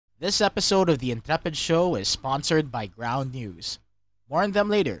This episode of The Intrepid Show is sponsored by Ground News. More on them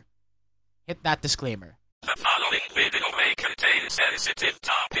later. Hit that disclaimer. The following video may contain sensitive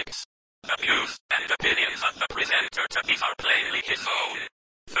topics. The views and opinions of the presenter to these are plainly his own.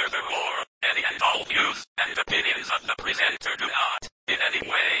 Furthermore, any and all views and opinions of the presenter do not, in any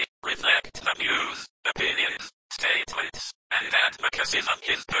way, reflect the views, opinions, statements, and advocacies of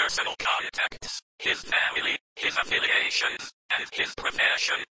his personal contacts, his family, his affiliations, and his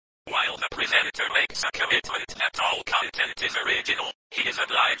profession. While the presenter makes a commitment that all content is original, he is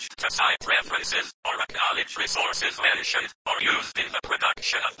obliged to cite references or acknowledge resources mentioned or used in the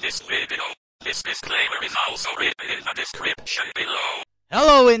production of this video. This disclaimer is also written in the description below.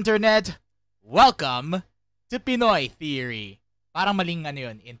 Hello, Internet! Welcome to Pinoy Theory. Parang maling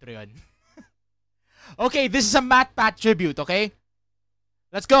yun, intro yun. Okay, this is a MatPat tribute, okay?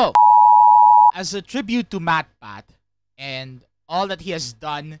 Let's go! As a tribute to MatPat and all that he has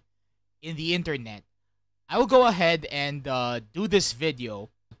done in the internet, I will go ahead and do this video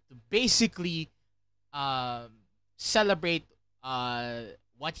to basically celebrate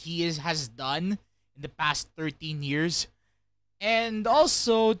what he has done in the past 13 years, and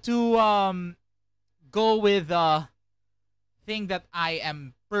also to go with a thing that I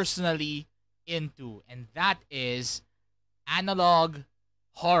am personally into, and that is analog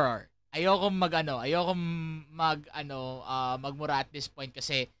horror. Ayokong magmura at this point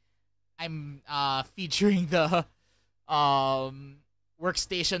kasi I'm featuring the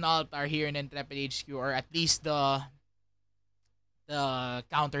workstation altar here in Intrepid HQ, or at least the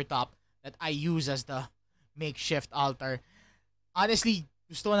countertop that I use as the makeshift altar. Honestly,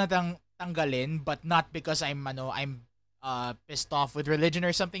 gusto na tanggalin, but not because I'm pissed off with religion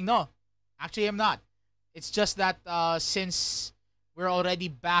or something. No, actually I'm not. It's just that since we're already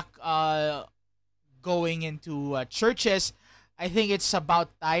back going into churches, I think it's about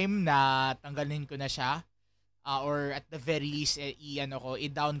time na tanggalin ko na siya, or at the very least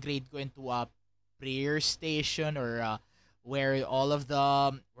i-downgrade ko into a prayer station, or where all of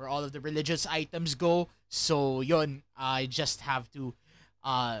the religious items go. So yun, I just have to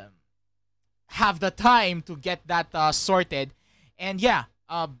have the time to get that sorted, and yeah,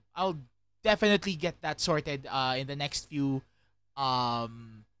 I'll definitely get that sorted in the next few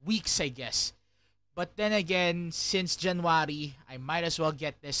weeks, I guess. But then again, since January, I might as well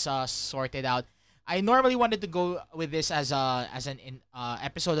get this sorted out. I normally wanted to go with this as an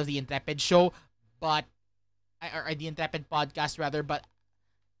episode of the Intrepid Show, or the Intrepid podcast rather. But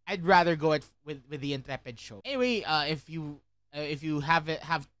I'd rather go with the Intrepid Show. Anyway, if you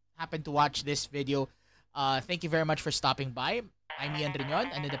happen to watch this video, thank you very much for stopping by. I'm Ian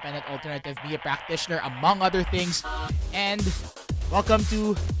Drignon, an independent alternative media practitioner, among other things, and welcome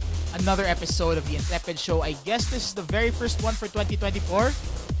to another episode of the Intrepid Show. I guess this is the very first one for 2024.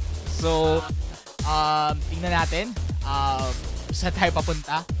 So, tingnan natin saan tayo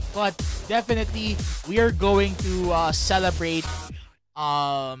papunta. But definitely, we are going to celebrate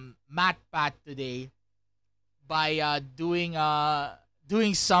MatPat today by doing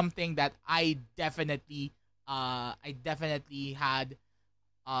something that I definitely have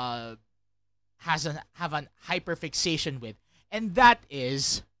an hyperfixation with, and that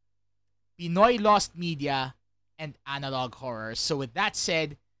is Pinoy lost media and analog horror. So with that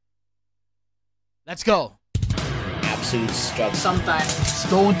said, let's go. Absolute struggle. Sometimes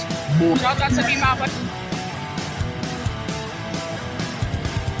don't move.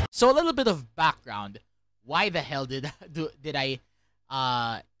 So a little bit of background. Why the hell did I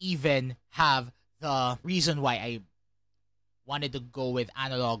even have the reason why I wanted to go with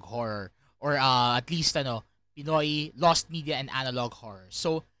analog horror, or at least Pinoy lost media and analog horror?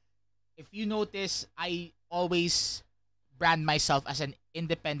 So if you notice, I always brand myself as an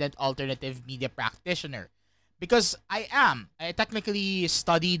independent alternative media practitioner, because I technically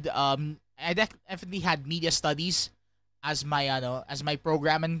studied I definitely had media studies as my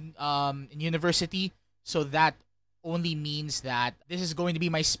program in university. So that only means that this is going to be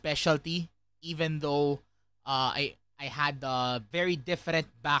my specialty, even though I had a very different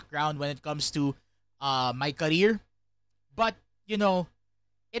background when it comes to my career. But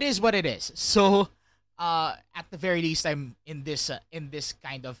it is what it is. So at the very least, I'm in this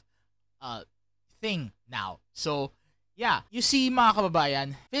kind of thing now. So yeah, you see, mga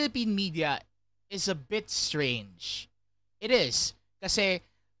kababayan, Philippine media is a bit strange. It is, kasi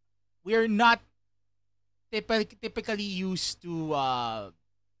we're not typically used to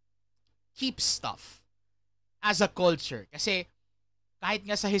keep stuff as a culture. Kasi kahit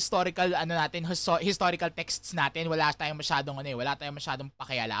nga sa historical historical texts natin, wala tayong masyadong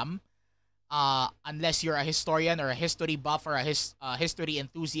pakialam. unless you're a historian or a history buff or a history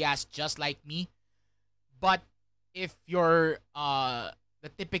enthusiast just like me. But if you're the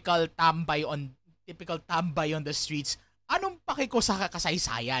typical tambay on the streets, anong paki ko sa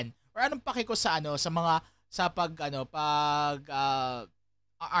kasaysayan? Or anong paki ko sa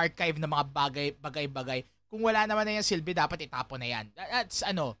archive ng mga bagay-bagay? Kung wala naman na yung silbi, dapat itapon na yan.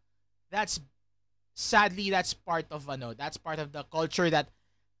 Sadly that's part of the culture that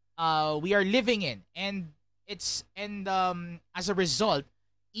we are living in, and as a result,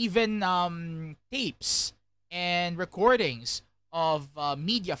 even tapes and recordings of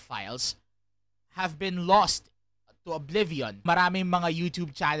media files have been lost to oblivion. Maraming mga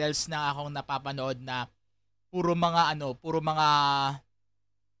YouTube channels na akong napapanood na puro mga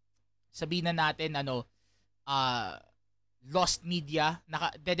sabihin na natin lost media,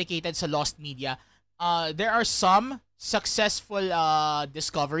 dedicated sa lost media. There are some successful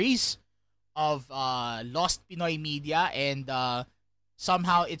discoveries of lost Pinoy media, and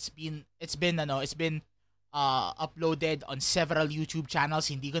somehow it's been uploaded on several YouTube channels.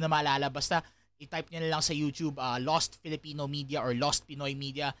 Hindi ko na maalala, basta i-type niyo na lang sa YouTube Lost Filipino Media or Lost Pinoy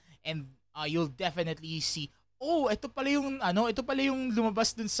Media, and you'll definitely see, ito pala yung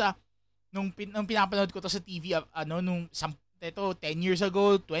lumabas dun sa nung pinapanood ko to sa TV nung 10 years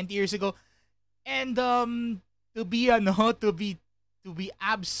ago, 20 years ago. And to be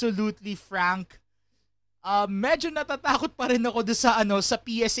absolutely frank, medyo natatakot pa rin ako doon sa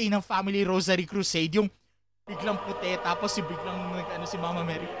PSA ng Family Rosary Crusade, yung biglang puti tapos biglang si Mama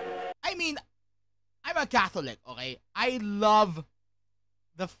Mary. I mean, I'm a Catholic, okay? I love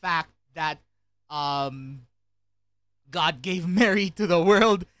the fact that God gave Mary to the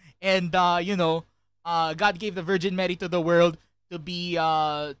world, and God gave the Virgin Mary to the world to be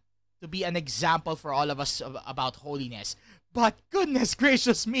an example for all of us about holiness. But goodness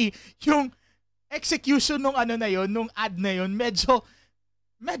gracious me, yung execution nung nung ad na yun, medyo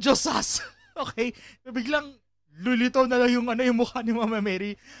sas. Okay? Biglang lulito na lang yung mukha ni Mama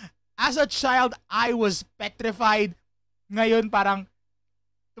Mary. As a child, I was petrified. Ngayon parang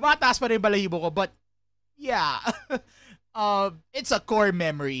tumataas pa rin balahibo ko, but yeah. It's a core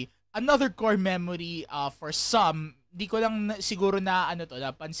memory. Another core memory for some, hindi ko lang siguro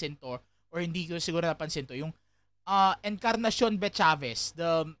napansin to, or hindi ko siguro napansin to, yung Encarnacion B. Chavez,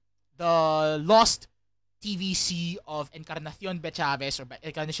 the lost TVC of Encarnacion B. Chavez, or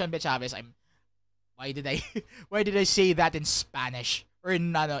Encarnacion B. Chavez. Why did I say that in Spanish, or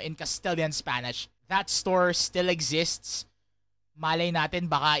in Castilian Spanish? That store still exists. Malay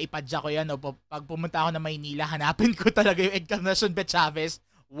natin, baka ipadya ko yan, o pag pumunta ako na Maynila, hanapin ko talaga yung Encarnacion B. Chavez.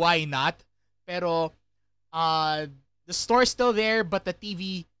 Why not? Pero the store's still there, but the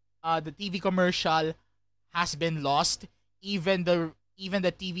TV commercial has been lost. Even the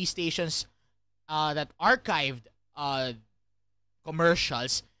TV stations that archived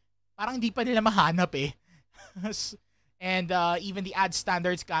commercials, parang hindi pa nila mahanap eh. And even the Ad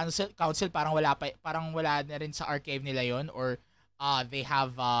Standards Council parang wala na rin sa archive nila yon, or they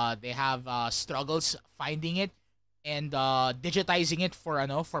have struggles finding it and digitizing it for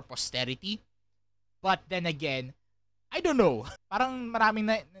posterity. But then again, I don't know. Parang maraming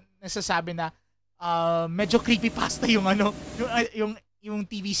nasasabi na medyo creepypasta yung yung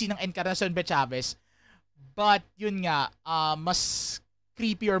TVC ng Encarnacion B. Chavez. But yun nga, mas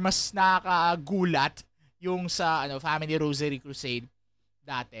creepy or mas nakakagulat yung sa Family Rosary Crusade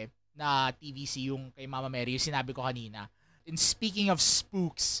dati na TVC, yung kay Mama Mary, yung sinabi ko kanina. And speaking of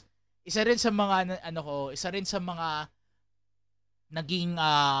spooks, isa rin sa mga naging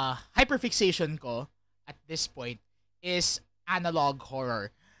hyperfixation ko at this point is analog horror.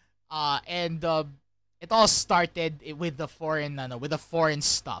 And it all started with the foreign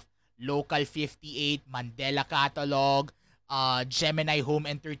stuff. Local 58, Mandela Catalog, Gemini Home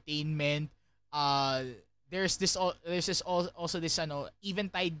Entertainment. There's also this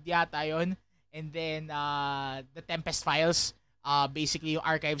Eventide yata yun. And then the Tempest Files, basically yung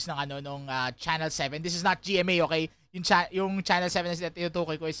archives ng nung Channel 7. This is not GMA, okay? Yung Channel 7 na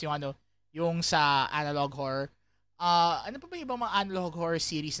tinutukoy ko is yung sa analog horror. Ano pa ba yung ibang mga analog horror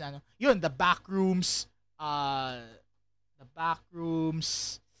series na yun, The Backrooms.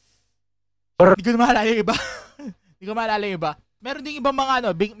 Hindi ko na maalala yung iba. Hindi ko maalala yung iba. Meron ding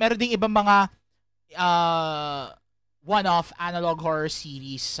ibang mga one-off analog horror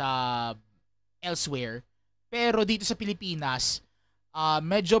series elsewhere. Pero dito sa Pilipinas,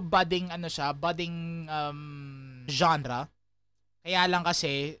 medyo budding genre. Kaya lang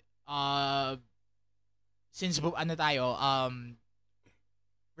kasi since we're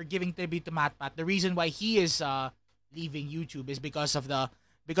giving tribute to MatPat, the reason why he is leaving YouTube is because of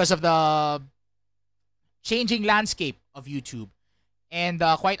because of the changing landscape of YouTube. And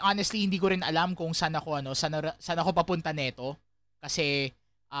quite honestly, hindi ko rin alam kung saan ako papunta neto kasi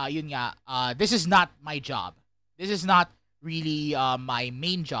yun nga, this is not my job. This is not really my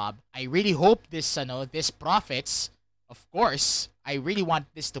main job. I really hope this profits. Of course, I really want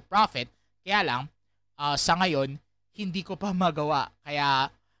this to profit. Kaya lang sa ngayon hindi ko pa magawa.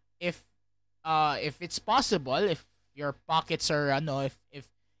 Kaya if it's possible, if your pockets are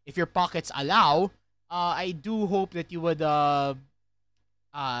if your pockets allow, I do hope that you would help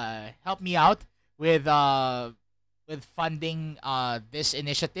me out with funding this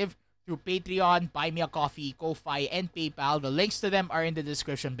initiative through Patreon, Buy Me a Coffee, Ko-Fi, and PayPal. The links to them are in the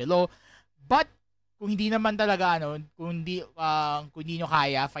description below. But kung hindi naman talaga kung hindi nyo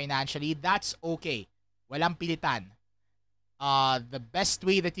kaya financially, that's okay. Walang pilitan. The best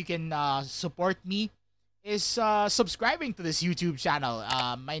way that you can support me is subscribing to this YouTube channel.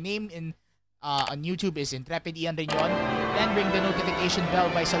 My name on YouTube is Intrepid Ian Reñon. Then ring the notification bell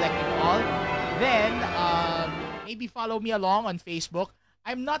by selecting all. Then maybe follow me along on Facebook.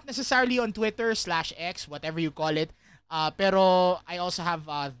 I'm not necessarily on Twitter /X, whatever you call it. Pero I also have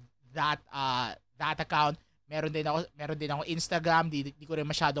that account. Meron din ako Instagram. Di ko rin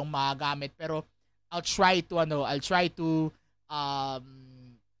masyadong magamit, pero I'll try to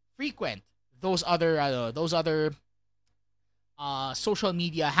frequent those other social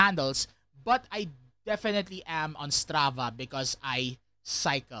media handles. But I definitely am on Strava because I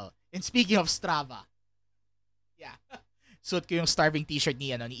cycle. And speaking of Strava, yeah, suot ko yung starving t-shirt ni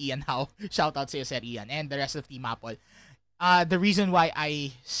Ian Howe. Shout out sa iyo, Sir Ian, and the rest of Team Apple. The reason why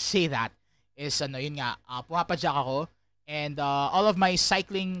I say that is yun nga, pumapadyak ako, and all of my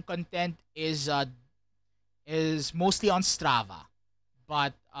cycling content is mostly on Strava.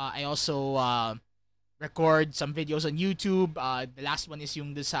 But I also record some videos on YouTube. The last one is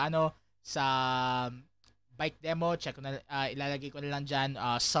yung sa bike demo. Check ko na, ilalagay ko na lang dyan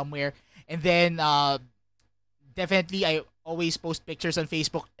somewhere. And then definitely I always post pictures on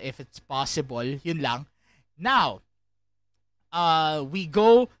Facebook if it's possible. Yun lang. Now, we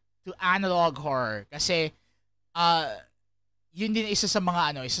go to analog horror kasi yun din isa sa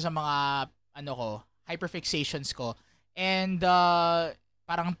mga hyperfixations ko. And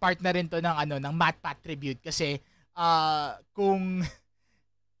parang part na rin to ng MatPat tribute kasi kung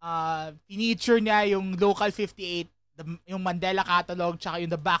feature niya yung Local 58, yung Mandela Catalog, tsaka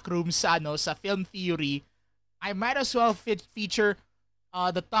yung The Backrooms sa Film Theory, I might as well feature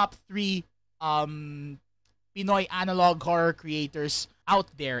the top 3 Pinoy analog horror creators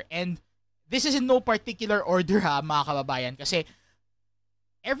out there. And this is in no particular order mga kababayan, kasi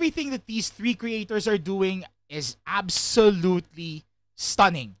everything that these 3 creators are doing is absolutely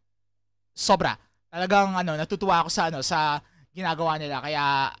stunning. Sobra. Talagang natutuwa ako sa ginagawa nila,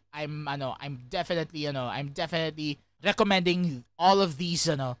 kaya I'm definitely recommending all of these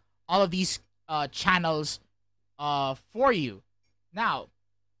channels for you. Now,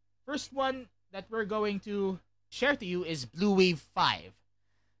 first one that we're going to share to you is Blue Wave 5.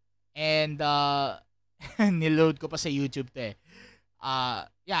 And niload ko pa sa YouTube to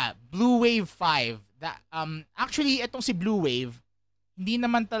yeah, Blue Wave 5. Actually itong si Blue Wave, hindi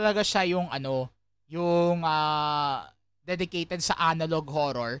naman talaga siya yung dedicated sa analog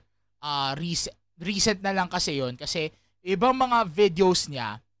horror. Recent na lang kasi yon, kasi ibang mga videos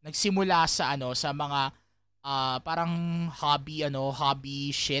niya nagsimula sa mga parang hobby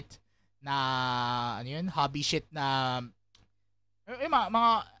shit na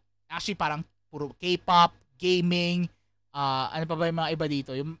mga actually parang puro K-pop, gaming, ano pa ba yung mga iba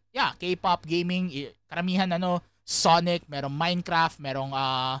dito? Yung K-pop, gaming, karamihan Sonic, merong Minecraft, merong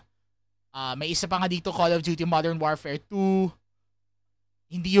may isa pa nga dito, Call of Duty Modern Warfare 2.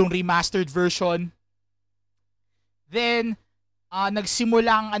 Hindi yung remastered version. Then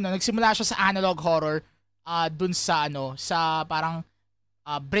nagsimula siya sa analog horror dun sa parang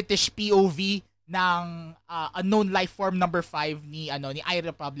British POV ng Unknown Life Form number 5 ni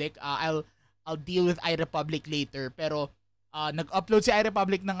iRepublic. I'll deal with iRepublic later, pero nag-upload si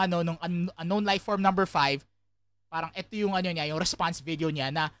iRepublic ng ng Unknown Life Form number 5. Parang ito yung niya, yung response video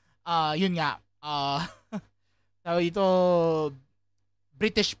niya na yun nga, tawag ito,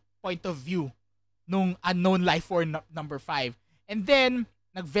 British point of view nung Unknown Life Form number 5. And then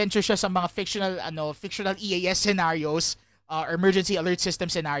nag-venture siya sa mga fictional EAS scenarios, or emergency alert system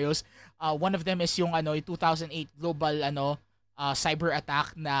scenarios. One of them is yung 2008 global cyber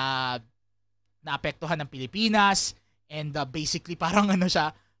attack na naapektuhan ng Pilipinas, and basically parang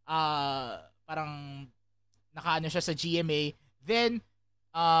siya, parang nakaano siya sa GMA. Then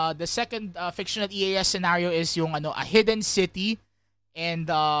the second fictional EAS scenario is yung a hidden city and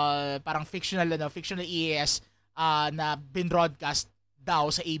parang fictional EAS na binroadcast daw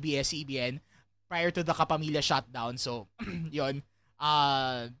sa ABS-CBN prior to the Kapamilya shutdown. So, yun.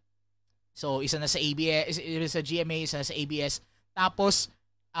 So, isa na sa ABS, isa sa GMA, isa na sa ABS. Tapos,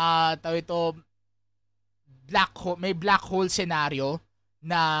 may black hole scenario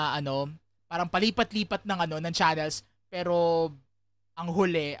na parang palipat-lipat ng channels, pero ang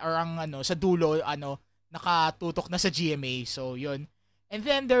huli or sa dulo nakatutok na sa GMA. So, yun. And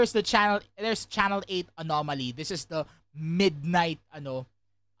then there's channel 8 Anomaly. This is the midnight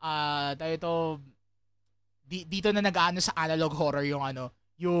dito na nag-aano sa analog horror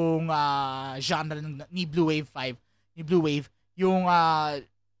yung genre ni Blue Wave 5, ni Blue Wave, yung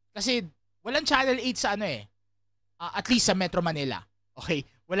kasi walang channel 8 sa at least sa Metro Manila. Okay,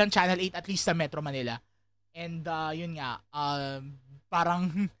 walang channel 8 at least sa Metro Manila. And yun nga,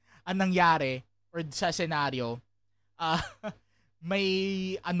 parang ang nangyari or sa scenario, may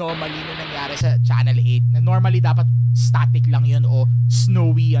anomaly na nangyari sa channel 8 na normally dapat static lang yun o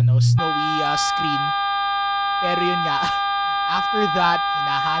snowy screen. Pero yun nga, after that,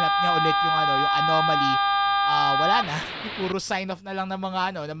 hinahanap niya ulit yung anomaly. Wala na. Puro sign off na lang ng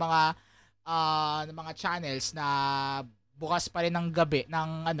mga channels na bukas pa rin ng gabi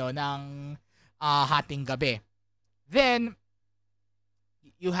ng hating gabi. Then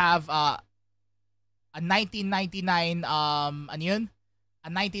you have a 1999 a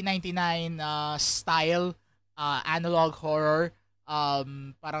 1999 style analog horror,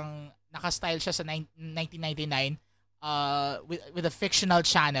 parang naka-style siya sa 1999 with a fictional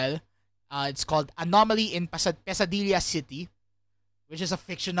channel. It's called Anomaly in Pesadilla City, which is a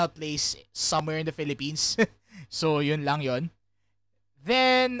fictional place somewhere in the Philippines. So yun lang yun.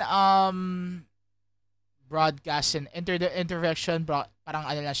 Then broadcast and intervention, parang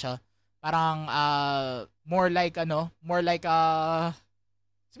lang siya. Parang more like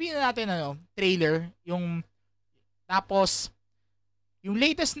sabihin na natin trailer, yung tapos yung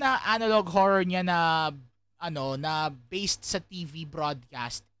latest na analog horror niya na based sa TV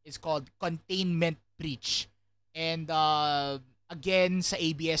broadcast is called Containment Breach. And again sa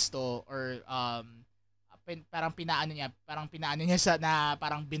ABS to, or parang pinaano niya sa na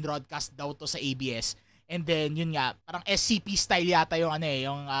parang binroadcast daw to sa ABS. And then yun nga, parang SCP style yata yung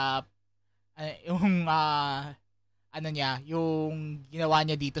yung ginawa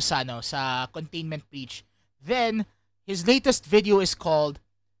niya dito sa Containment Breach. Then his latest video is called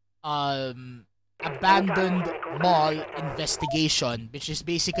Abandoned Mall Investigation, which is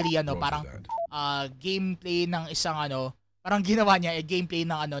basically parang gameplay ng isang parang ginawa niya gameplay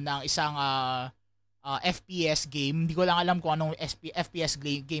ng isang FPS game. Hindi ko lang alam kung anong FPS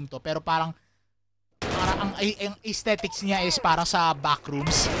game to, pero parang ang aesthetics niya is parang sa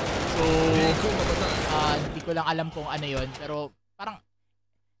backrooms. So hindi ko lang alam kung ano yon, pero parang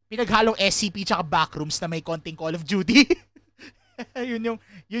pinaghalong SCP tsaka backrooms na may konting Call of Duty. yun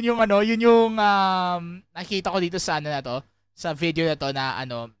yung nakita ko dito sa sa video na to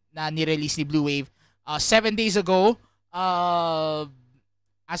na ni-release ni Blue Wave 7 days ago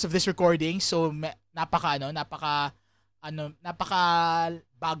as of this recording. So napaka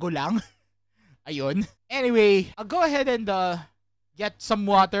bago lang. Ayun. Anyway, I'll go ahead and get some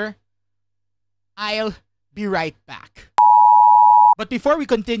water. I'll be right back. But before we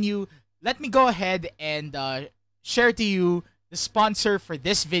continue, let me go ahead and share to you the sponsor for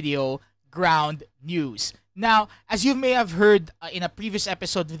this video, Ground News. Now, as you may have heard in a previous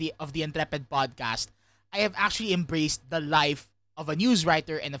episode of the Intrepid podcast, I have actually embraced the life of a news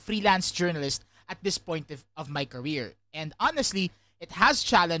writer and a freelance journalist at this point of my career. And honestly, it has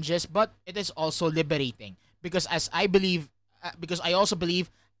challenges, but it is also liberating because I also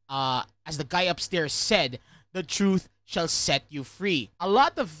believe, as the guy upstairs said, the truth shall set you free. A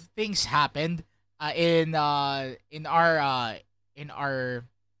lot of things happened in our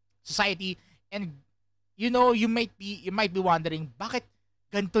society, and you might be wondering bakit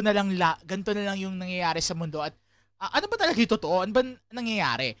ganito na lang yung nangyayari sa mundo, at ano ba talaga yung totoo? Ano ba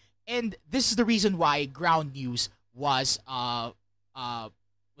nangyayari? And this is the reason why Ground News was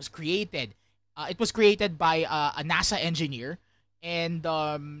created. It was created by a NASA engineer, and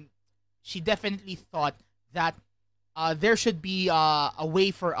she definitely thought that there should be a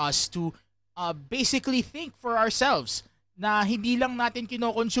way for us to basically think for ourselves, na hindi lang natin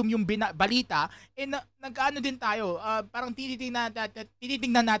kino-consume yung balita, nag-ano din tayo, parang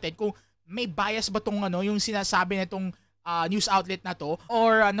tinitingnan natin kung may bias ba tong yung sinasabi nitong news outlet na to,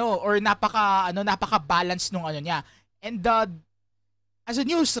 or napaka-balance nung niya. And as a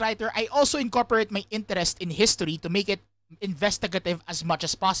news writer, I also incorporate my interest in history to make it investigative as much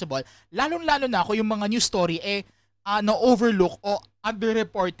as possible. Lalong-lalo na ako yung mga news story na-overlook o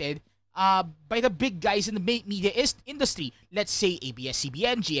underreported by the big guys in the media industry. Let's say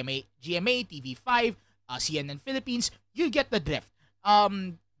ABS-CBN, GMA, TV5, CNN Philippines. You get the drift.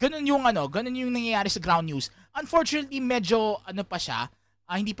 Ganun yung nangyayari sa ground news. Unfortunately, medyo pa siya,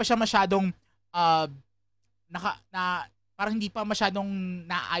 hindi pa siya masyadong parang hindi pa masyadong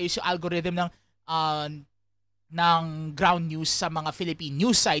naayos yung algorithm ng ground news sa mga Philippine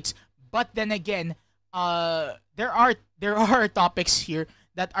news sites. But then again, there are topics here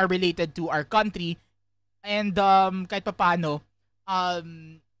that are related to our country, and kahit papaano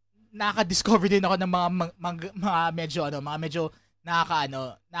nakaka-discover din ako ng mga medyo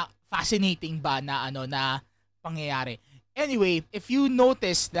fascinating ba na pangyayari. Anyway, if you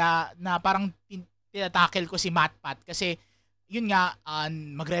notice na parang tinatackle ko si MatPat kasi yun nga,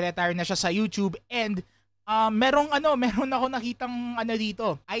 magre-retire na siya sa YouTube, and meron ako nakitang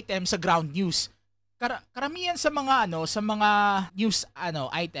dito, item sa ground news. Karamihan sa mga news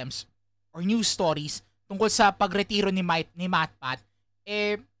items or news stories tungkol sa pagretiro ni MatPat,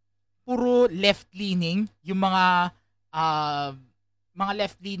 puro left-leaning yung mga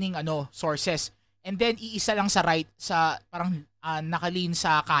left-leaning sources. And then iisa lang sa right, sa parang nakalin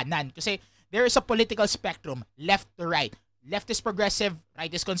sa kanan, kasi there is a political spectrum, left to right. Left is progressive, right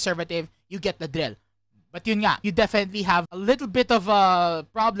is conservative. You get the drill. But yun nga, you definitely have a little bit of a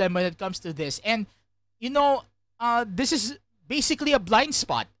problem when it comes to this. And this is basically a blind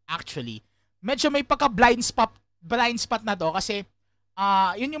spot actually. Medyo may blind spot na to kasi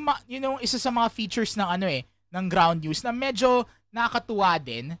yun yung isa sa mga features ng ground news na medyo nakakatuwa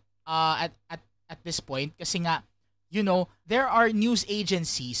din at this point, kasi nga there are news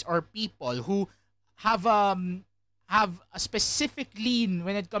agencies or people who have a specific lean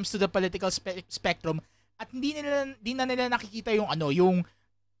when it comes to the political spectrum, at hindi na nila nakikita yung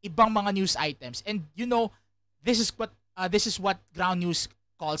ibang mga news items. And this is what ground news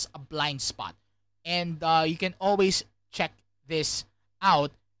calls a blind spot. And you can always check this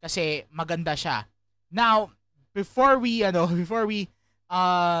out kasi maganda siya. Now, before we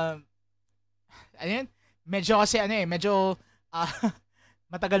medyo kasi medyo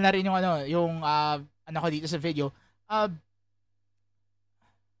matagal na rin yung ko dito sa video.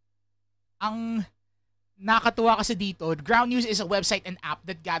 Ang nakakatuwa kasi dito, Ground News is a website and app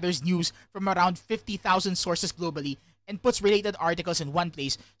that gathers news from around 50,000 sources globally and puts related articles in one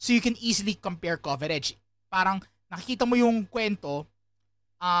place so you can easily compare coverage. Parang nakikita mo yung kwento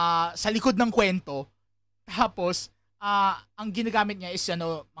sa likod ng kwento, tapos ang ginagamit niya is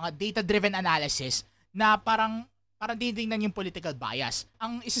mga data-driven analysis na parang titingnan yung political bias.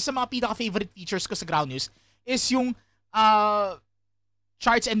 Ang isa sa mga pinaka-favorite features ko sa Ground News is yung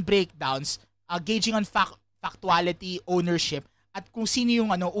charts and breakdowns, gauging on factuality, ownership, at kung sino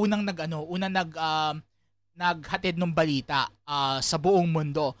yung unang naghatid ng balita sa buong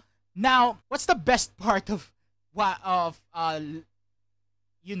mundo. Now, what's the best part of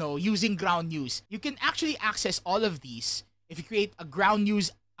using Ground News? You can actually access all of these if you create a Ground News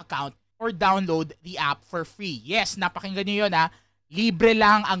account or download the app for free. Yes, napakinggan niyo yun, libre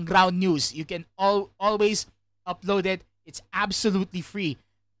lang ang Ground News. You can always upload it. It's absolutely free.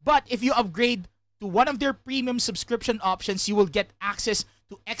 But if you upgrade to one of their premium subscription options, you will get access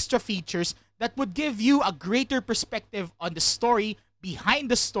to extra features that would give you a greater perspective on the story, behind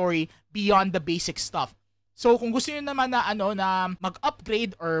the story, beyond the basic stuff. So kung gusto niyo naman na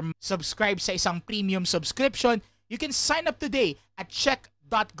mag-upgrade or subscribe sa isang premium subscription, you can sign up today at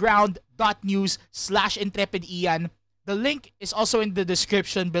check.ground.news/intrepidian. The link is also in the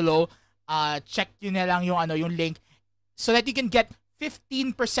description below. Check nyo na lang yung link so that you can get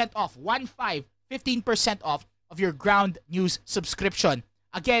 15% off, 15% off of your Ground News subscription.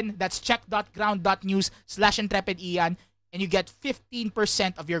 Again, that's check.ground.news/intrepidian and you get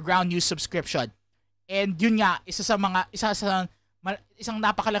 15% of your Ground News subscription. And yun nga, isang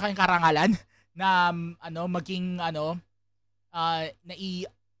napakalaking karangalan na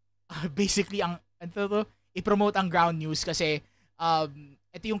basically i-promote ang Ground News, kasi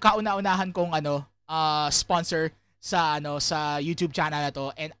ito yung kauna-unahan kong sponsor sa YouTube channel na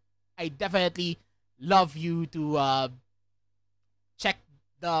to, and I definitely love you to check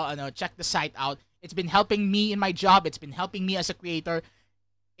the site out. It's been helping me in my job. It's been helping me as a creator.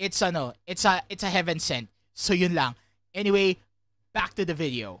 It's a heaven sent. So yun lang. Anyway, back to the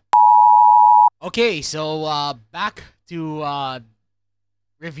video. Okay, so back to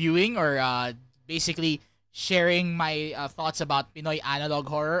reviewing or basically sharing my thoughts about Pinoy analog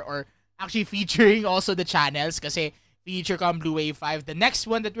horror, or actually featuring also the channels kasi feature ko ang Blue Wave 5. The next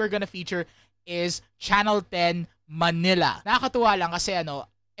one that we're gonna feature is Channel 10 Manila. Nakakatuwa lang kasi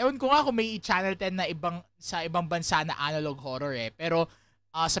ewan ko nga kung may Channel 10 na sa ibang bansa na analog horror pero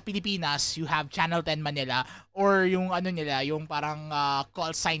sa Pilipinas, you have Channel 10 Manila or yung ano nila, yung parang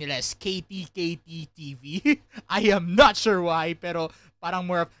call sign nila is KTKT TV. I am not sure why, pero parang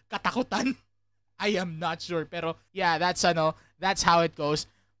more of katakutan. I am not sure, pero yeah, that's how it goes.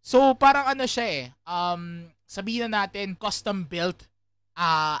 So parang ano siya sabihin na natin custom built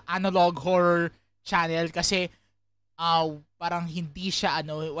analog horror channel kasi parang hindi siya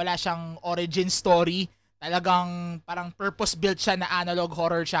wala siyang origin story. Talagang parang purpose built siya na analog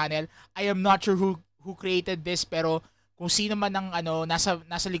horror channel. I am not sure who created this, pero kung sino man ang nasa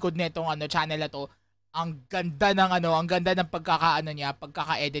likod nitong channel na to, ang ganda ng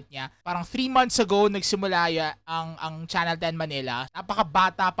pagkaka-edit niya. Parang 3 months ago nagsimula ang Channel 10 Manila.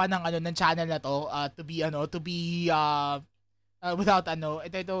 Napakabata pa ng channel na to to be without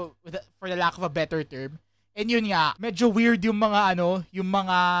for the lack of a better term. And yun nga, medyo weird yung mga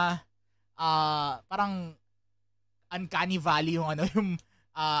parang uncanny valley yung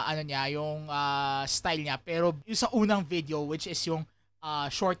style niya. Pero yung sa unang video, which is yung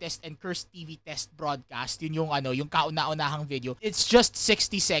shortest and cursed TV test broadcast, yun yung kauna-unahang video. It's just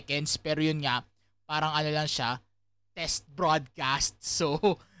 60 seconds, pero yun nga, parang lang siya, test broadcast.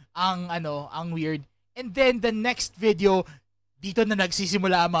 So, ang weird. And then the next video, dito na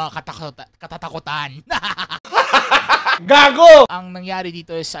nagsisimula ang mga katatakutan. Gago! Ang nangyari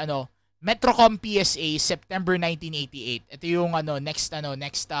dito is Metrocom PSA September 1988. Ito yung next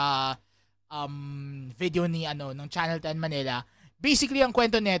video ni ng Channel 10 Manila. Basically ang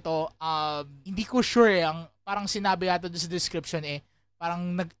kwento nito, hindi ko sure ang parang sinabi yata doon sa description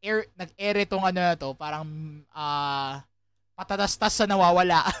parang nag-air itong na to, parang patatastas sa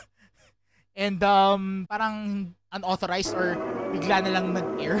nawawala. And parang unauthorized or bigla na lang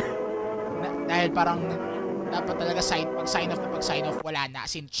nag-air. Dahil parang dapat talaga pag-sign off, wala na.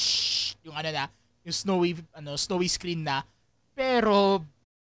 As in, yung yung snowy screen na. Pero,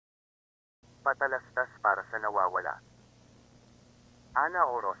 patalastas para sa nawawala. Ana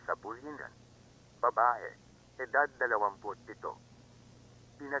Oros sa Bulhingan. Babae, edad 27.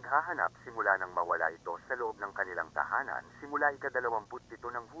 Pinaghahanap simula nang mawala ito sa loob ng kanilang tahanan simula ika-27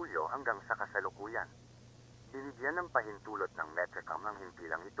 ng Hulyo hanggang sa kasalukuyan. Binigyan ng pahintulot ng Metrocom ang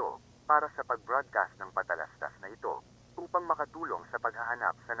himpilang ito para sa pag-broadcast ng patalastas na ito upang makatulong sa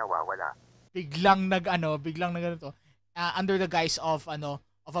paghahanap sa nawawala. Biglang to under the guise of a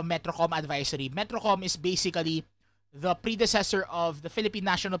Metrocom advisory. Metrocom is basically the predecessor of the Philippine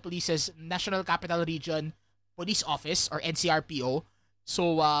National Police's National Capital Region Police Office or NCRPO.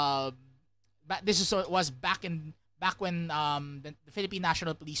 So was back when the Philippine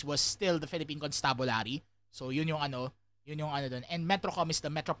National Police was still the Philippine Constabulary. So yun yung doon. And Metrocom is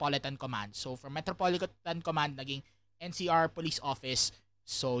the Metropolitan Command. So from Metropolitan Command naging NCR Police Office.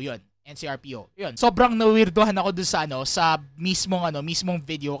 So yun, NCRPO. Yun. Sobrang na-weirdohan ako dun sa mismong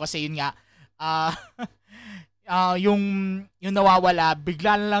video kasi yun nga yung nawawala,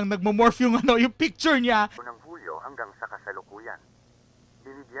 bigla na lang nagmo-morph yung picture niya. Unang Hulyo hanggang sa kasalukuyan.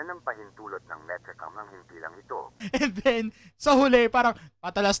 Binigyan ng pahintulot ng Metrocom ang himpilang ito. And then, sa huli, parang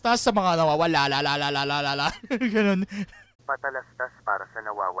patalastas sa mga nawawala, la. Ganun. Patalastas para sa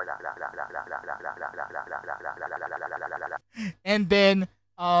nawawala. And then,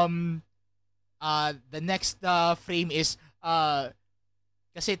 the next frame is,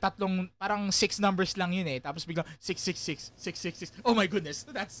 kasi parang 6 numbers lang yun Tapos biglang 666. Oh my goodness.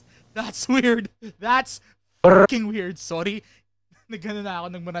 That's weird. That's fucking weird. Sorry.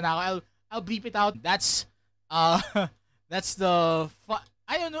 Nagmuna na ako. I'll bleep it out. That's the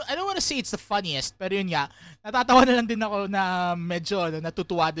I don't want to say it's the funniest, pero yun nga, natatawa na lang din ako na medyo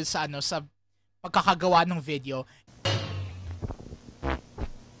natutuwa din sa pagkakagawa ng video.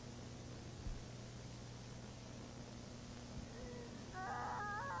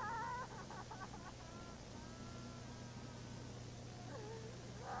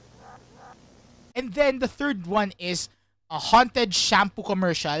 And then the third one is a haunted shampoo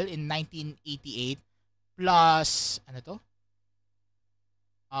commercial in 1988 plus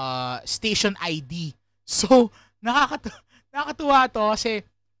station ID. So nakakatuwa to kasi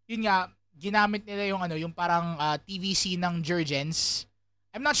yun nga ginamit nila yung parang TVC ng Jergens.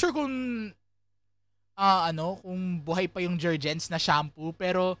 I'm not sure kung kung buhay pa yung Jergens na shampoo,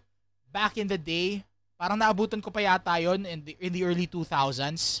 pero back in the day parang naabutan ko pa yata yon in the early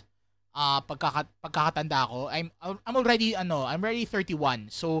 2000s. Pagkakatanda ko, I'm already 31.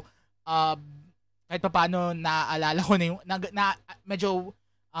 So kahit paano naalala ko na yung medyo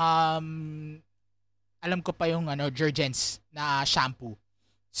alam ko pa yung Jergens na shampoo.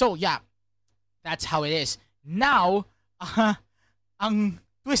 So yeah, that's how it is. Now ang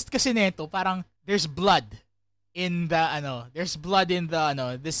twist kasi nito, parang there's blood in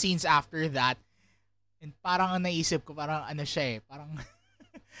the the scenes after that. And parang ang naisip ko, parang ano siya parang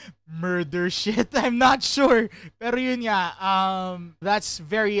murder shit. I'm not sure. Pero yun nga, that's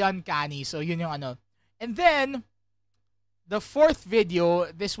very uncanny. So yun yung ano. And then, the fourth video,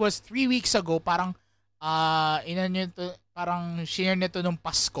 this was 3 weeks ago, parang, parang share nito nung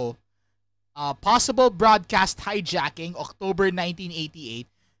Pasko. Possible broadcast hijacking, October 1988.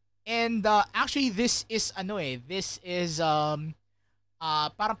 And actually, this is,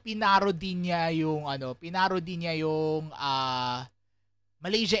 parang pinarody niya yung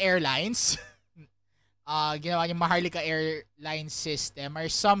Malaysia Airlines. Ginawa niya Maharlika Airlines system or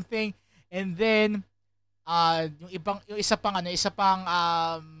something. And then yung isa pang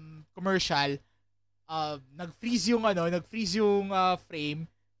commercial, nag-freeze yung frame,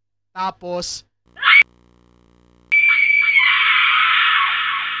 tapos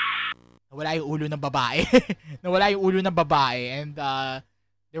nawala yung ulo ng babae. And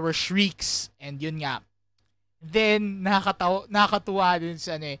there were shrieks, and yun nga. Then nakakatuwa din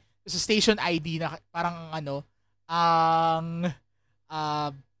sa sa station ID na parang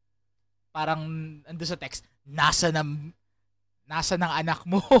parang ando sa text, nasa ng anak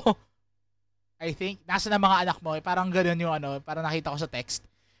mo. I think nasa ng mga anak mo, parang ganoon yung parang nakita ko sa text.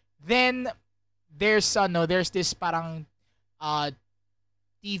 Then there's this parang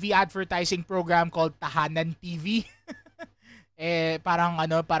TV advertising program called Tahanan TV. Parang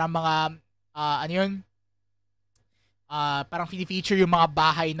mga parang feature yung mga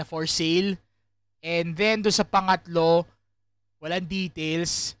bahay na for sale. And then do sa pangatlo, walang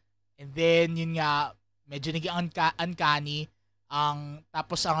details. And then yun nga, medyo naging uncanny.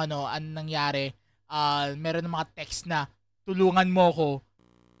 Tapos ang nangyari, meron ng mga text na tulungan mo ko.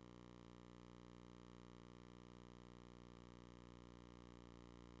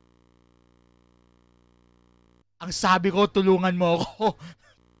 Ang sabi ko, tulungan mo ako.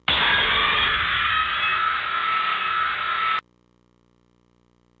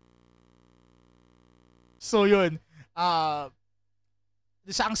 So yun, ang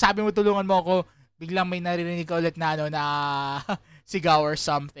sabi mo, tulungan mo ako, biglang may naririnig ka ulit na na sigaw or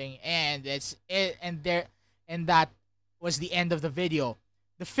something, and that was the end of the video.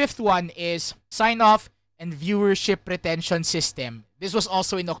 The fifth one is sign off and viewership retention system. This was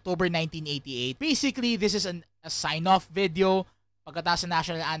also in October 1988. Basically, this is a sign off video pagkatapos ng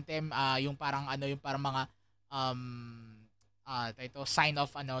national anthem, yung parang mga sign off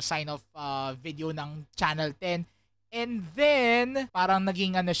video ng Channel 10. And then parang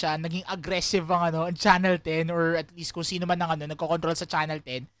naging aggressive ang Channel 10, or at least kung sino man nagko-control sa Channel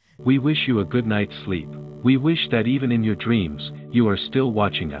 10. We wish you a good night's sleep. We wish that even in your dreams, you are still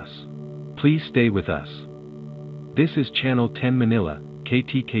watching us. Please stay with us. This is Channel 10 Manila,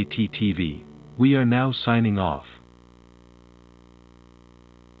 KTKT TV. We are now signing off.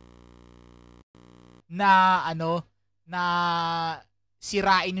 Na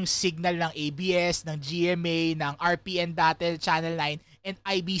sirain yung signal ng ABS, ng GMA, ng RPN dati, Channel 9, and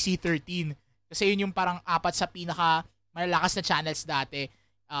IBC 13. Kasi yun yung parang apat sa pinaka malalakas na channels dati.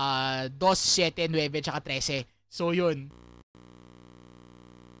 2, 7, 9, tsaka 13. So yun.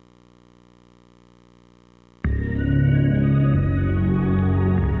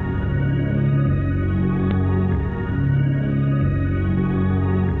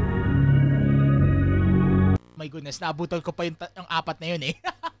 Oh my goodness, naabutol ko pa yung apat na yun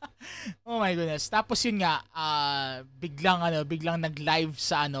Oh my goodness. Tapos yun nga, biglang nag-live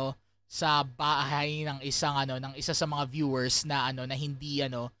sa sa bahay ng isa sa mga viewers na hindi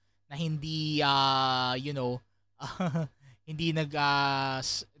hindi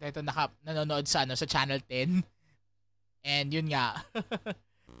nanonood sa sa Channel 10. And yun nga.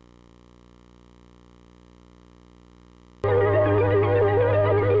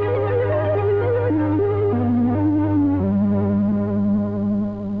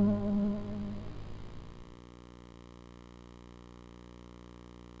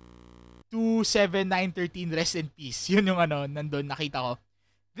 27913, rest in peace. Yun yung nandun nakita ko.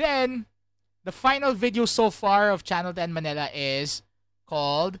 Then the final video so far of Channel 10 Manila is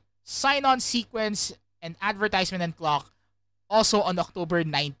called Sign On Sequence and Advertisement and Clock, also on October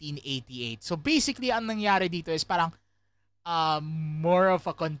 1988. So basically ang nangyari dito is parang more of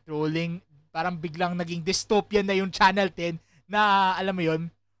a controlling, parang biglang naging dystopian na yung Channel 10 na alam mo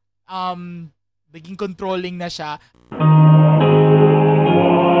yun, naging controlling na siya.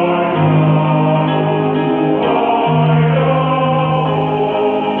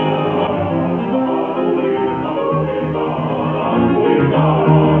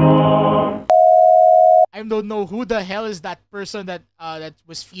 I'm don't know who the hell is that person that that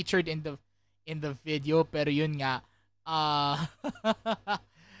was featured in the video, pero yun nga,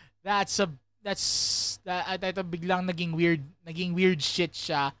 ito biglang naging weird shit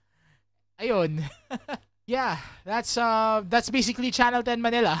siya. Ayun. Yeah, that's basically Channel 10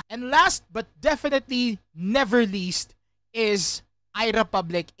 Manila. And last but definitely never least is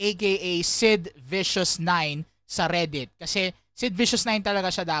iRepublic, aka Sid Vicious 9 sa Reddit. Kasi Sid Vicious 9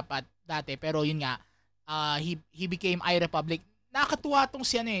 talaga siya dati, pero yun nga, he became iRepublic. Nakakatuwa tong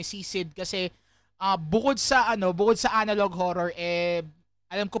si Sid kasi bukod sa analog horror,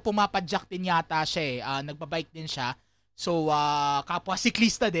 alam ko pumapadyak din yata siya nagbabike din siya. So kapwa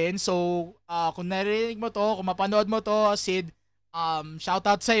siklista din. So kung narinig mo to, kung mapanood mo to, Sid, shout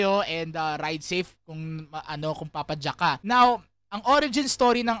out sa iyo and ride safe kung papadyak ka. Now, ang origin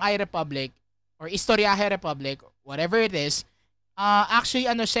story ng iRepublic or Istoryahe Republic, whatever it is, actually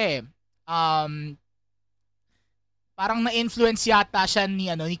siya parang na-influence yata siya ni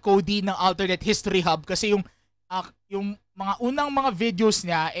Cody ng Alternate History Hub kasi yung mga unang mga videos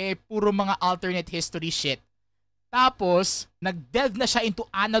niya puro mga alternate history shit. Tapos nag-delve na siya into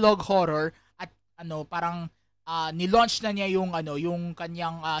analog horror at parang ni-launch na niya yung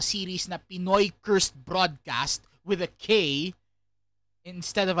kanyang series na Pinoy Cursed Broadcast with a K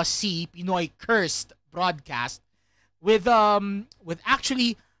instead of a C, Pinoy Cursed Broadcast with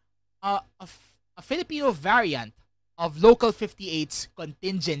actually a Filipino variant of Local 58's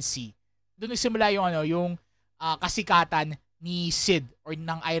Contingency. Doon nagsimula yung kasikatan ni Sid or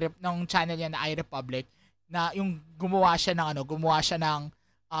ng channel niya na iRepublic, na yung gumawa siya ng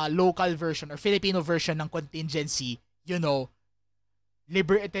local version or Filipino version ng Contingency,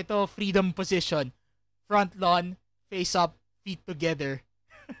 freedom position, front lawn, face up, feet together.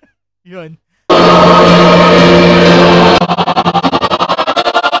 Yun.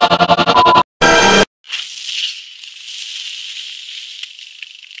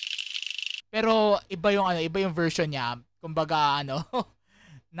 Pero iba yung version niya. Kumbaga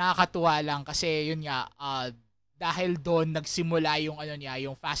nakakatuwa lang kasi yun nga, dahil doon nagsimula yung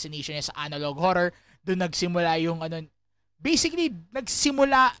yung fascination niya sa analog horror. Doon nagsimula yung basically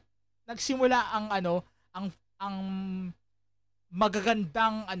nagsimula ang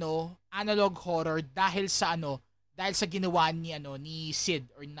magagandang analog horror dahil sa ginawa ni Sid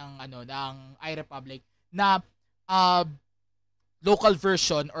or ng iRepublic na local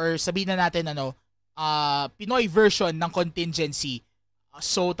version or sabihin na natin Pinoy version ng Contingency.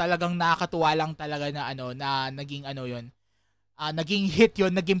 So talagang nakakatuwa lang talaga na na naging naging hit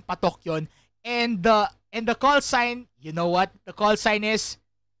yon, naging patok yon. And the call sign, you know what? The call sign is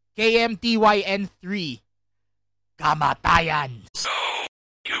KMTYN3. Kamatayan. So,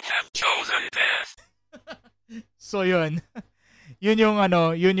 you have chosen death. So yun. Yun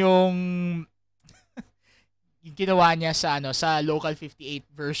yung ginawa niya sa Local 58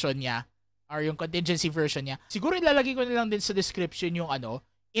 version niya or yung Contingency version niya. Siguro ilalagay ko na lang din sa description yung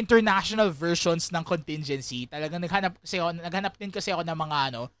international versions ng Contingency. Talagang naghanap din kasi ako ng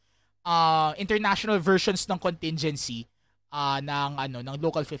mga international versions ng Contingency ng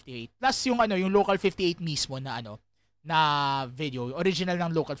Local 58. Plus yung yung Local 58 mismo na video, original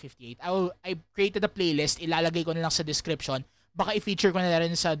ng Local 58. I created a playlist, ilalagay ko na lang sa description. Baka i-feature ko na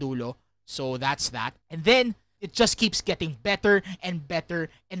rin sa dulo. So that's that. And then it just keeps getting better and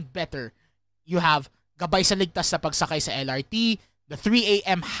better and better. You have Gabay sa Ligtas sa Pagsakay sa LRT, the 3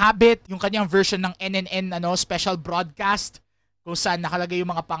 AM Habit, yung kanyang version ng NNN special broadcast kung saan nakalagay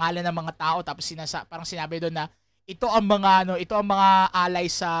yung mga pangalan ng mga tao tapos parang sinabi doon na ito ang mga alay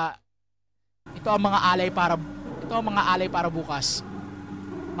para bukas.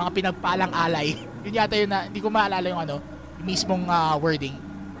 Mga pinagpalang alay. Yun yata yun na hindi ko maalala yung yung mismong wording.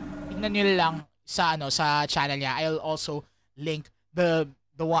 Tingnan niyo lang sa channel niya. I'll also link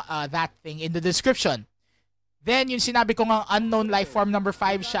that thing in the description. Then yung sinabi ko nga Unknown Life Form number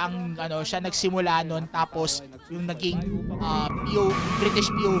 5 siya ang siya nagsimula noon, tapos yung naging British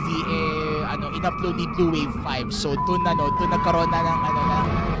POV in-upload ni Blue Wave 5. So doon nagkaroon na ng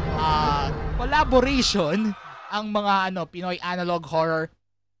collaboration ang mga Pinoy analog horror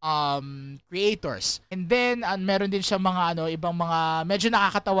creators. And then meron din siya mga ibang mga medyo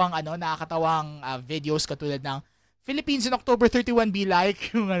nakakatawang videos katulad ng Philippines in October 31 Be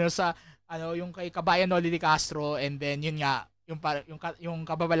Like, yung yung kay Kabayan Noli de Castro, and then yun nga yung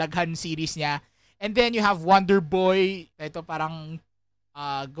Kababalaghan series niya. And then you have Wonder Boy, ito parang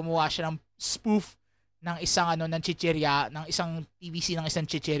gumawa siya ng spoof ng isang ng chichirya, ng isang TVC ng isang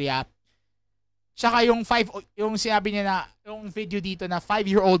chichirya. Tsaka yung sinabi niya na yung video dito na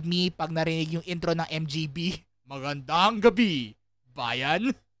 5-year-old me pag narinig yung intro ng MGB, magandang gabi, bayan.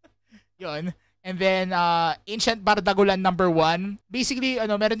 Yun. And then Ancient Bardagulan #1. Basically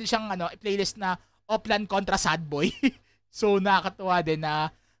meron din siyang playlist na Oplan kontra Sad Boy. So nakakatuwa din na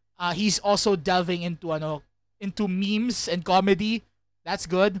he's also delving into memes and comedy. That's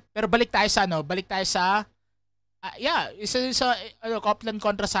good. Pero balik tayo sa isa sa Oplan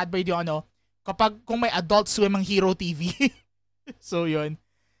kontra Sad Boy yung kung may Adult Swim ang Hero TV. So yun.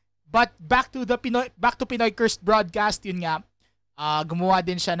 But back to Pinoy Cursed Broadcast, yun nga. Gumawa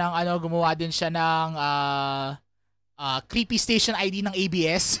din siya ng creepy station ID ng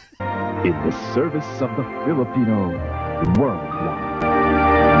ABS. In the service of the Filipino worldwide.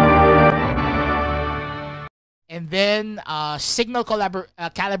 And then Signal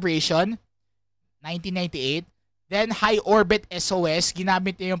Calibration 1998. Then High Orbit SOS,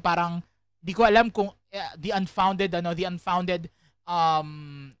 ginamit niya yung parang di ko alam kung the unfounded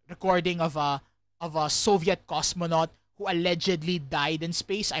recording of a Soviet cosmonaut who allegedly died in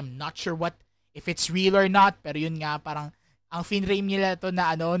space. I'm not sure if it's real or not, pero yun nga, parang ang finrame nila to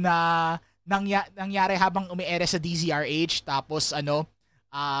na nangyari habang umiere sa DZRH, tapos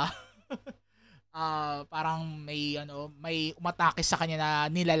parang may umatake sa kanya na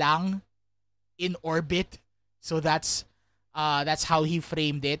nilalang in orbit. So that's how he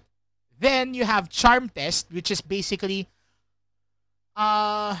framed it. Then you have Charm Test, which is basically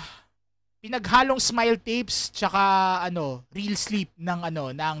pinaghalong smile tapes tsaka real sleep ng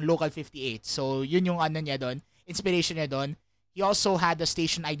Local 58. So yun yung niya doon, inspiration niya doon. He also had a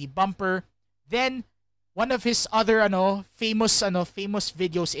station ID bumper. Then one of his other famous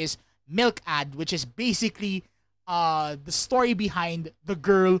videos is Milk Ad, which is basically the story behind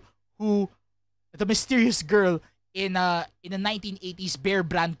the mysterious girl in a 1980s Bear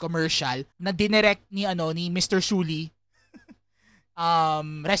Brand commercial na dinirect ni Mr. Shuli.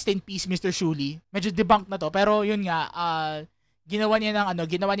 Rest in peace, Mr. Shuli. Medyo debunk na to, pero yun nga, ginawa niya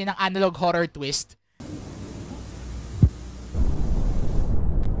ng analog horror twist.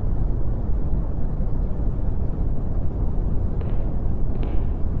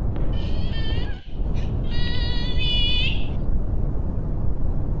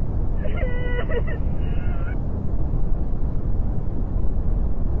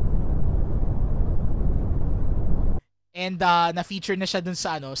 And na-feature na siya dun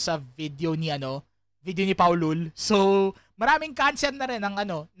sa video ni Paulul. So maraming cancer na rin ng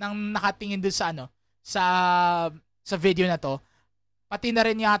nakatingin dun sa video na to. Pati na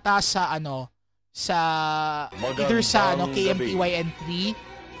rin yata sa either sa KMPYN3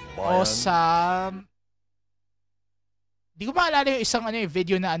 o sa di ko maalala yung isang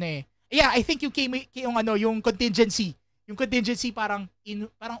video na Yeah, I think yung contingency. Yung contingency parang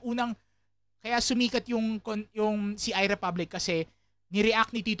unang kaya sumikat yung si iRepublic kasi ni-react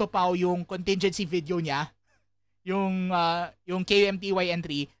ni Tito Pao yung contingency video niya, yung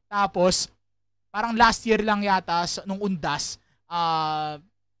KMTYN3. Tapos parang last year lang yata nung Undas,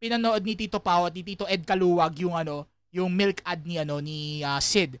 pinanood ni Tito Pao at ni Tito Ed Kaluwag yung milk ad ni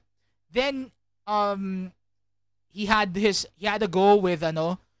Sid. Then he had a go with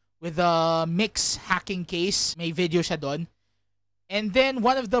the mix hacking case. May video siya doon. And then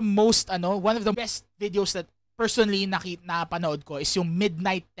one of the best videos that personally napanood ko is yung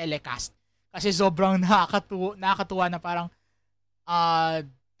Midnight Telecast. Kasi sobrang nakakatuwa na parang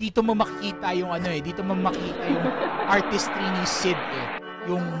dito mo makikita yung artistry ni Sid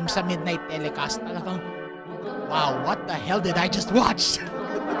yung sa Midnight Telecast. Talagang wow, what the hell did I just watch?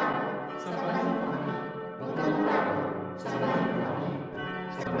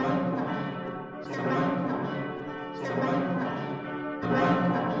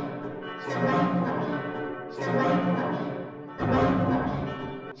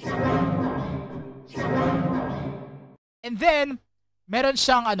 And then meron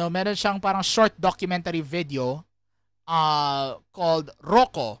siyang parang short documentary video called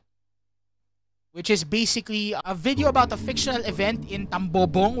Rocco, which is basically a video about a fictional event in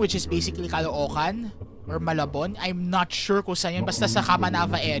Tambobong, which is basically Caloocan or Malabon. I'm not sure kung saan yun, basta sa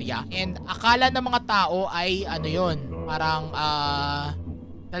Kamanava area. And akala ng mga tao ay parang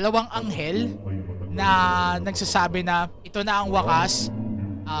dalawang anghel na nagsasabi na ito na ang wakas.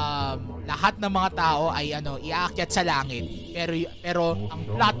 Lahat ng mga tao ay iaakyat sa langit. Pero ang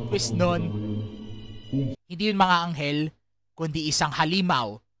plot twist nun, hindi yun mga anghel, kundi isang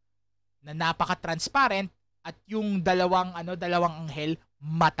halimaw na napaka-transparent at yung dalawang anghel,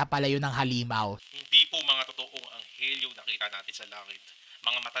 mata pala yun ng halimaw. Hindi po mga totoong anghel yung nakita natin sa langit.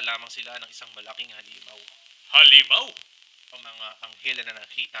 Mga mata lamang sila ng isang malaking halimaw. Halimaw? Ang mga anghel na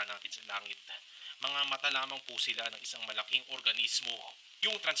nakita natin sa langit. Mga mata lamang po sila ng isang malaking organismo.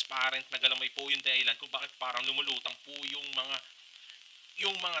 Yung transparent na galamay po yung dahilan kung bakit parang lumulutang po yung mga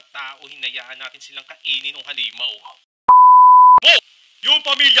Yung mga tao, hinayaan natin silang kainin ng halimaw. Mo! Yung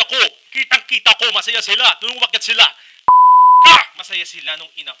pamilya ko, kitang-kita ko, masaya sila nung umakyat sila. Masaya sila nung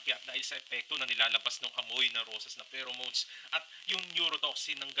inakyat dahil sa epekto na nilalabas ng amoy na roses na pheromones at yung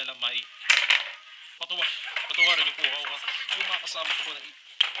neurotoxin ng galamay. Patawarin niyo po ako. Yung mga kasama ko po na...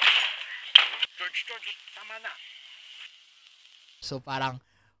 George, tama na. So parang,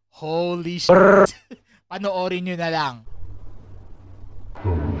 holy shit. Panoorin nyo na lang.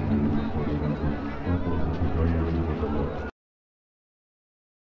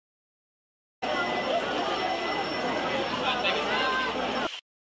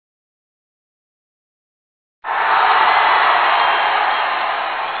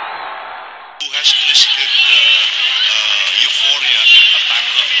 Who has twisted euphoria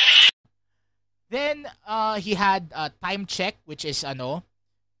abandon? Then, he had a time check, which is,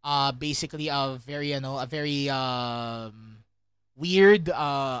 basically a very weird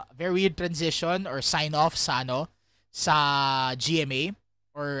transition or sign off sa sa GMA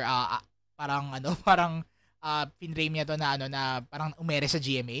or parang pinrame niya to na na parang umere sa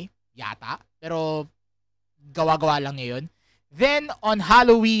GMA yata, pero gawa-gawa lang niya yun. Then on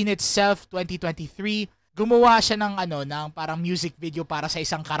Halloween itself 2023, gumawa siya ng ng parang music video para sa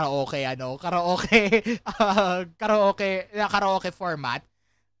isang karaoke karaoke format.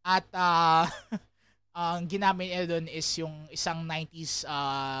 At ang ginamit niya doon is yung isang 90s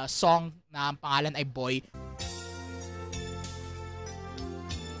song na ang pangalan ay Boy.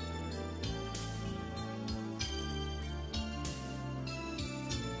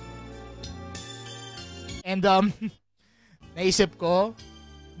 And naisip ko,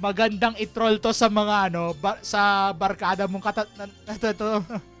 magandang i-troll to sa mga sa barkada mong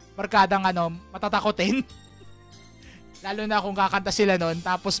barkadang matatakotin. Lalo na kung kakanta sila noon,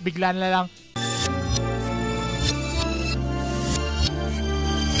 tapos bigla na lang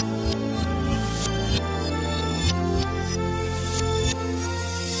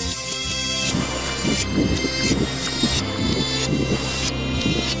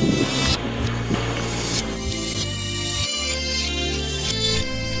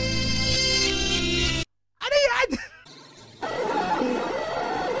ano yan?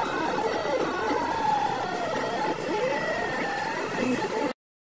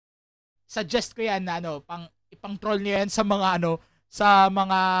 Suggest ko yan na ipang-troll niyo yan sa mga sa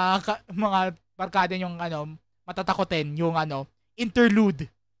mga barkada yung matatakotin, yung interlude.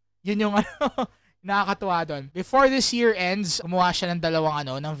 Yun yung nakakatuwa doon. Before this year ends, gumawa siya ng dalawang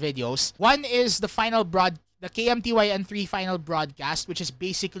ng videos. One is the KMTYN 3 final broadcast, which is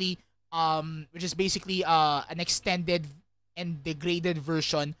basically an extended and degraded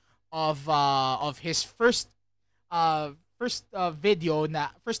version of his first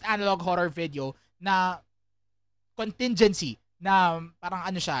analog horror video na contingency, na parang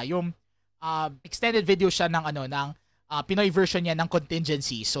siya, yung extended video siya ng Pinoy version niya ng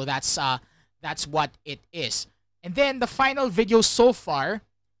contingency. So that's what it is. And then the final video so far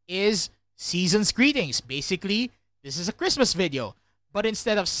is Season's Greetings. Basically, this is a Christmas video, but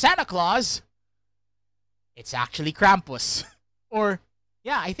instead of Santa Claus, it's actually Krampus. Or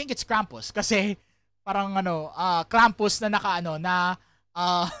yeah, I think it's Krampus kasi parang Krampus na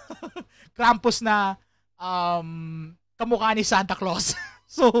Krampus na kamukha ni Santa Claus.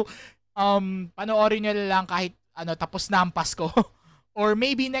 So panoorin niyo lang kahit tapos na ang Pasko or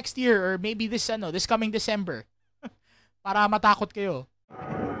maybe next year or maybe this coming December para matakot kayo.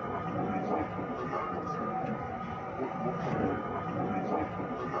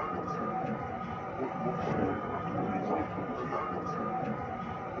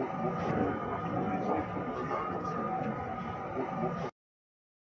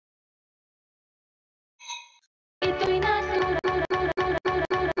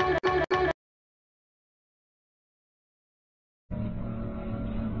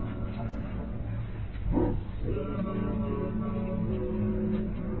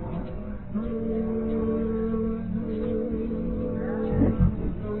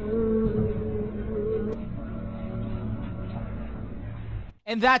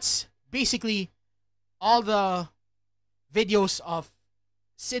 And that's basically all the videos of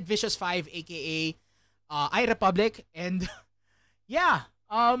Sid Vicious 5 aka iRepublic. And yeah,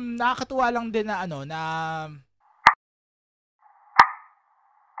 nakakatuwa lang din na na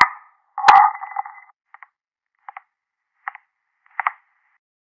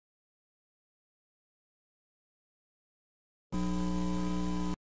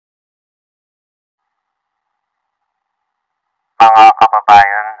Mga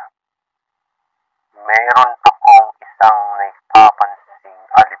kababayan, mayroon akong isang naipapansing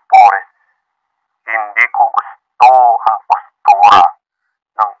alipores. Hindi ko gusto ang postura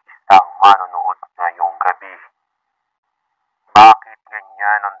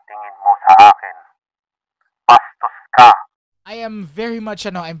yan ang tingin mo sa akin? Bastos ka! I'm very much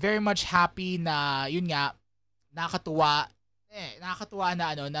happy na, yun nga, nakakatuwa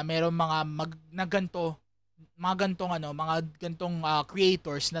na na merong mga gantong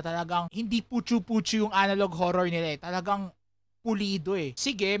creators na talagang hindi puchu-puchu yung analog horror nila eh. Talagang pulido eh.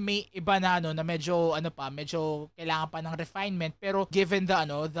 Sige, may iba na na medyo kailangan pa ng refinement, pero given the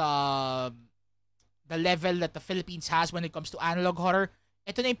level that the Philippines has when it comes to analog horror,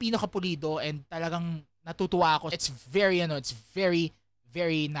 ito na yung pinakapulido and talagang natutuwa ako. It's very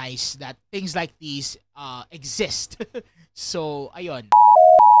very nice that things like these exist. So, ayun.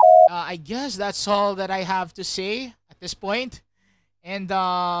 I guess that's all that I have to say at this point. And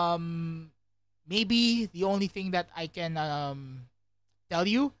maybe the only thing that I can tell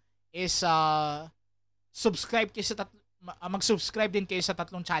you is mag-subscribe din kayo sa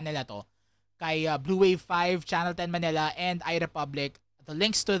tatlong channel na to. Kay Blue Wave 5, Channel 10 Manila, and iRepublic. The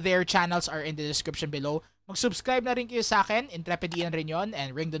links to their channels are in the description below. Mag-subscribe na rin kayo sa akin, Intrepid Ian rin yun,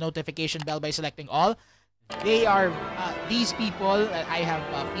 and ring the notification bell by selecting all. They are, these people that I have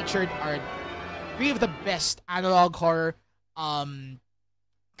featured are 3 of the best analog horror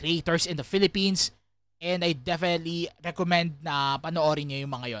creators in the Philippines, and I definitely recommend na panoorin nyo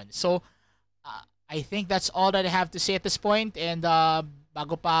yung mga yon. So, I think that's all that I have to say at this point, and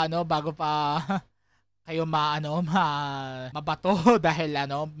bago pa kayo mabato dahil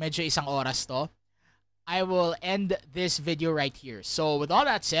medyo isang oras to, I will end this video right here. So with all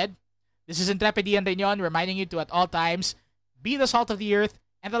that said, this is Intrepid Ian Reñon reminding you to at all times be the salt of the earth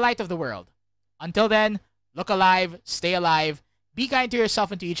and the light of the world. Until then, look alive, stay alive, be kind to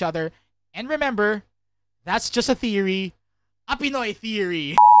yourself and to each other, and remember, that's just a theory, a Pinoy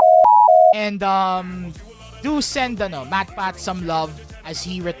theory. And do send MatPat some love as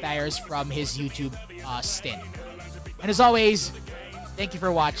he retires from his YouTube stint. And as always, thank you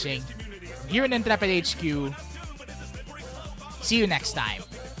for watching. Here in Intrepid HQ. See you next time.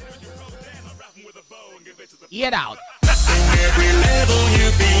 Ian out. Every level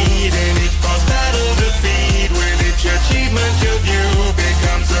you beat and each boss battle defeat, with each achievement your view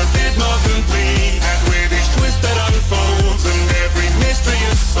becomes a bit more complete, and with each twist that unfolds and every mystery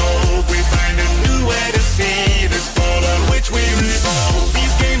is solved, we find a new way to see this ball on which we revolve.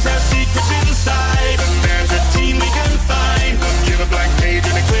 These games have secrets inside, and there's a team we can find. Don't give a blank page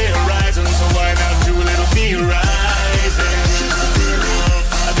and a clear horizon, so why not do a little theorizing?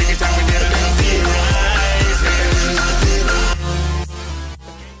 I think it's time we did a little theorizing.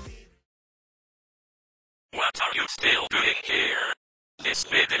 What are you still doing here? This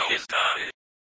video is done.